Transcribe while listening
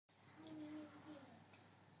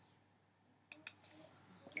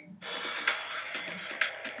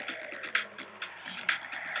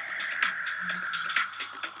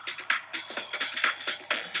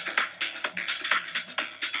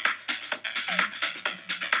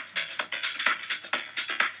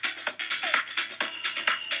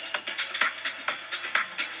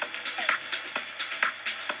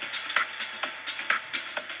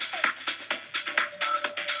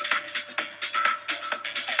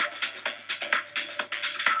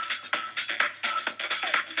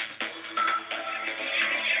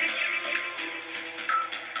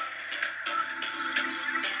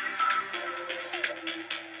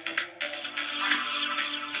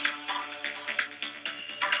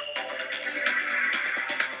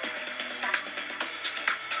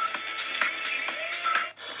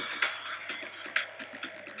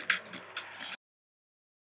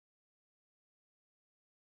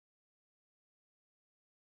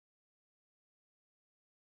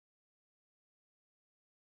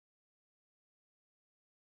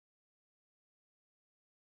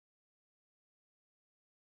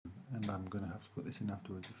and I'm going to have to put this in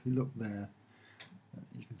afterwards. If you look there,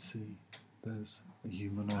 you can see there's a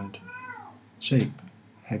humanoid shape,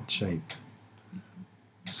 head shape,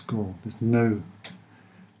 skull. There's no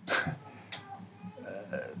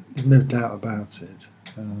there's no doubt about it.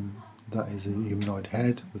 That is a humanoid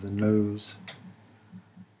head with a nose,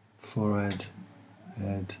 forehead,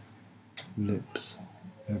 head, lips,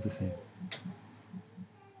 everything.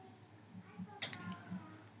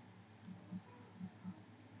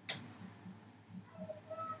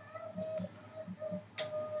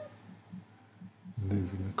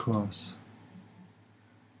 Moving across.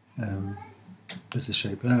 There's a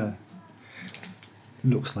shape there. It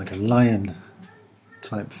looks like a lion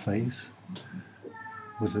type face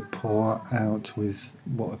with a paw out with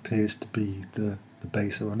what appears to be the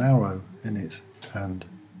base of an arrow in its hand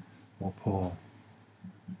or paw.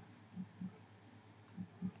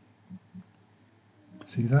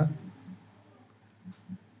 See that?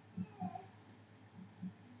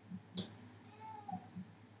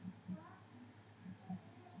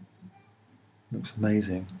 Looks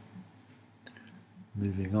amazing.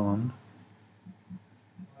 Moving on.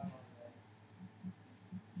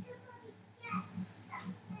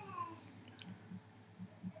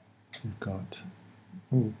 We've got,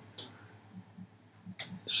 oh,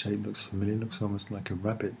 the shape looks familiar, looks almost like a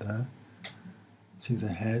rabbit there. See the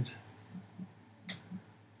head,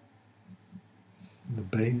 the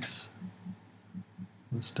base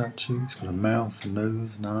of the statue. It's got a mouth, a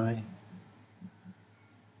nose, an eye.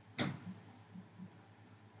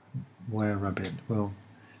 Why a rabbit? Well,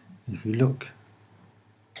 if you look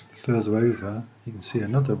further over, you can see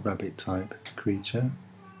another rabbit type creature.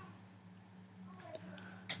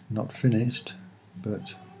 Not finished,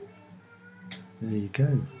 but there you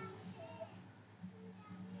go.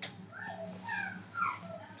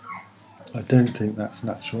 I don't think that's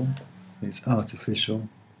natural, it's artificial.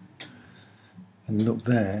 And look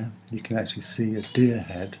there, you can actually see a deer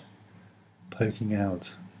head poking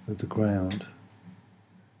out of the ground.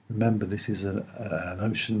 Remember, this is an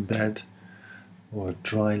ocean bed or a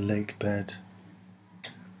dry lake bed.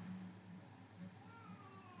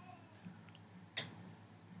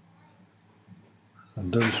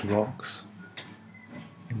 And those rocks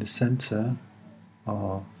in the centre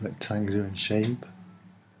are rectangular in shape.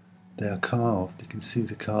 They are carved, you can see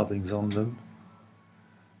the carvings on them.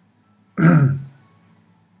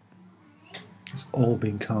 It's all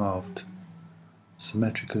been carved,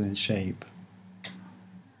 symmetrical in shape.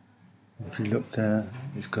 If you look there,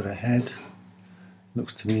 it's got a head.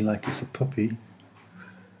 Looks to me like it's a puppy,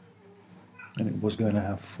 and it was going to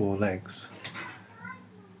have 4 legs.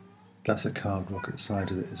 That's a carved rock at the side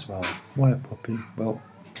of it as well. Why a puppy? Well,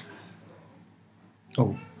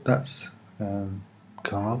 oh, that's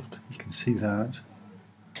carved. You can see that.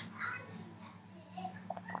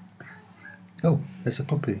 Oh, there's a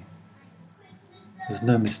puppy. There's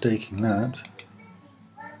no mistaking that.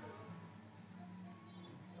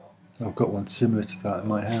 I've got one similar to that in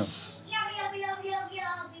my house.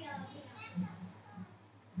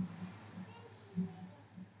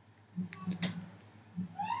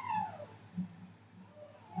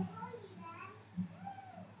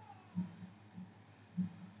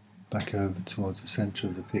 Back over towards the centre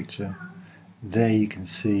of the picture. There you can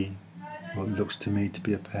see what looks to me to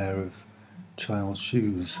be a pair of child's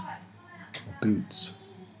shoes or boots.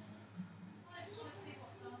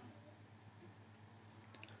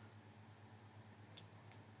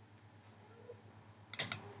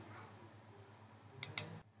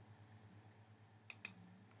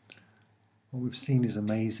 What we've seen is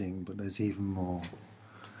amazing, but there's even more.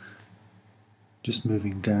 Just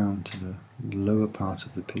moving down to the lower part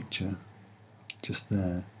of the picture, just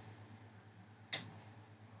there,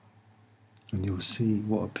 and you'll see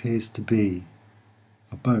what appears to be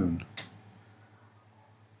a bone,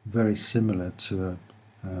 very similar to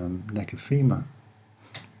a neck of femur,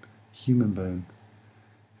 human bone,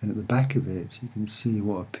 and at the back of it you can see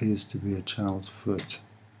what appears to be a child's foot,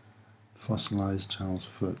 fossilised child's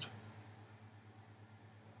foot.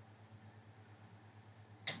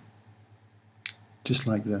 Just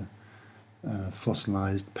like the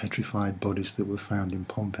fossilised, petrified bodies that were found in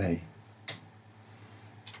Pompeii.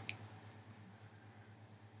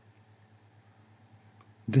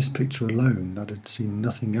 This picture alone, I'd had seen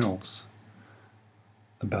nothing else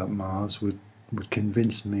about Mars, would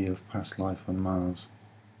convince me of past life on Mars.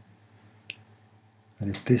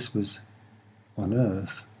 And if this was on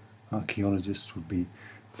Earth, archaeologists would be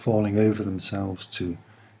falling over themselves to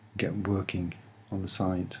get working on the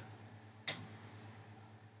site.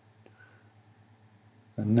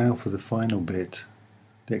 And now for the final bit.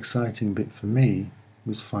 The exciting bit for me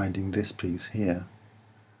was finding this piece here.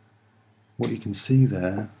 what you can see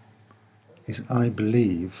there is, I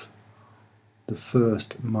believe, the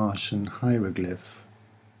first Martian hieroglyph.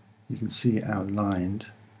 You can see it outlined: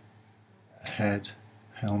 a head,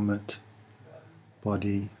 helmet,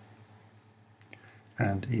 body,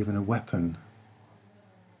 and even a weapon,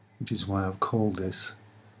 which is why I've called this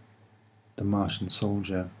the Martian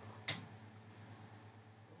Soldier.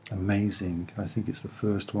 Amazing. I think it's the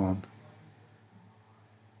first one.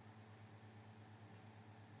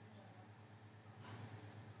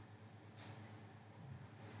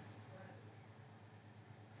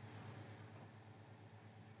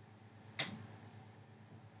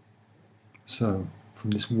 So,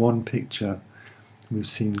 from this one picture, we've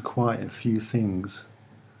seen quite a few things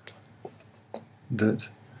that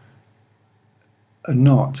are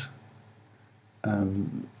not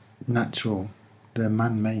natural, they're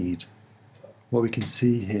man-made. What we can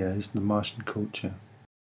see here is the Martian culture.